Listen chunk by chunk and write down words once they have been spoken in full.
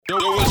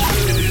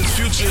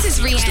Future. This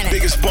is Rihanna. The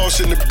biggest boss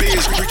in the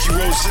biz, Ricky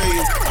Rose.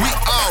 We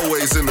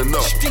always in the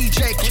know.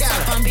 DJ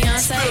Khaled. I'm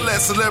Beyonce. Spill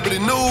that celebrity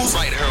news.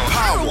 Right here on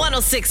Power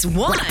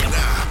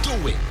 106.1.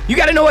 Do it. You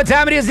gotta know what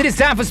time it is. It is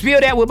time for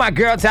Spill That with my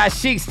girl Ty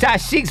Sheeks. Ty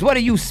Sheeks, what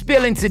are you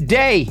spilling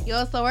today?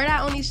 Yo, so word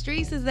out on these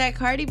streets is that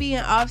Cardi B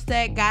and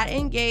Offset got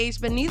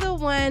engaged, but neither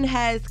one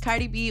has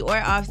Cardi B or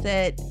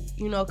Offset,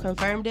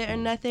 confirmed it or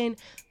nothing.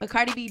 But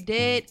Cardi B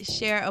did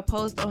share a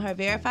post on her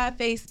verified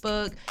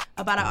Facebook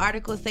about an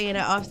article saying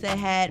that Offset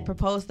had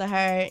proposed to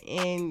her,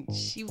 and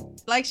she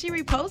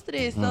reposted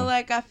it. So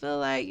I feel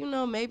like,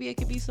 maybe it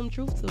could be some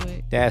truth to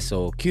it. That's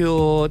so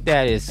cute.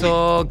 That is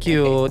so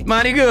cute.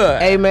 Money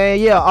good. Hey, man,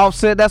 yeah,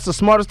 Offset, that's the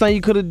smartest thing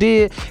you could have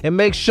did. And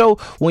make sure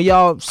when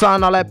y'all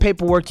sign all that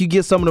paperwork, you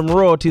get some of them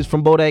royalties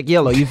from Bodak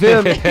Yellow. You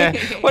feel me?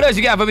 What else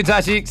you got for me,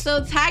 Ty Sheeks?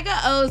 So Tyga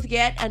owes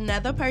yet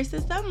another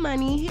person some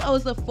money. He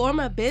owes a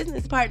former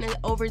business partner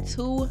over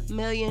 $2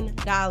 million.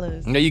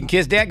 Now you can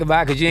kiss that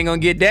goodbye because you ain't gonna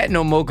get that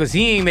no more because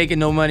he ain't making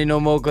no money no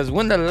more because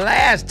when the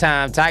last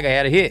time Tyga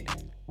had a hit?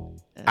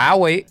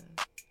 I'll wait.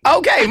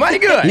 Okay, money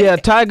good. Yeah,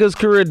 Tyga's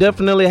career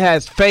definitely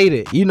has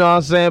faded. You know what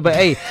I'm saying? But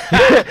hey,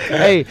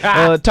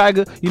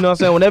 Tyga, you know what I'm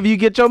saying? Whenever you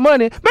get your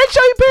money, make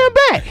sure you pay him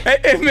back.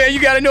 Hey, man, you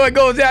got to know it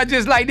goes out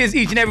just like this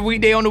each and every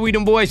weekday on the We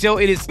Them Boys Show.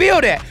 It is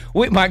Spill That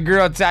with my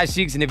girl, Ty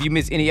Sheeks. And if you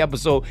miss any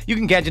episode, you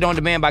can catch it on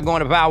demand by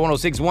going to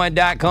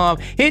power1061.com.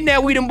 Hitting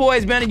that We Them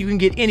Boys banner, you can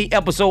get any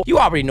episode. You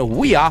already know who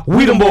we are.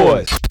 We Them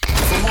Boys.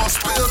 For more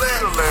Spill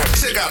That,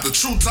 check out the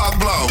True Talk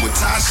blog with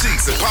Ty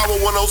Sheeks at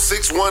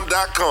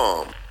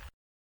power1061.com.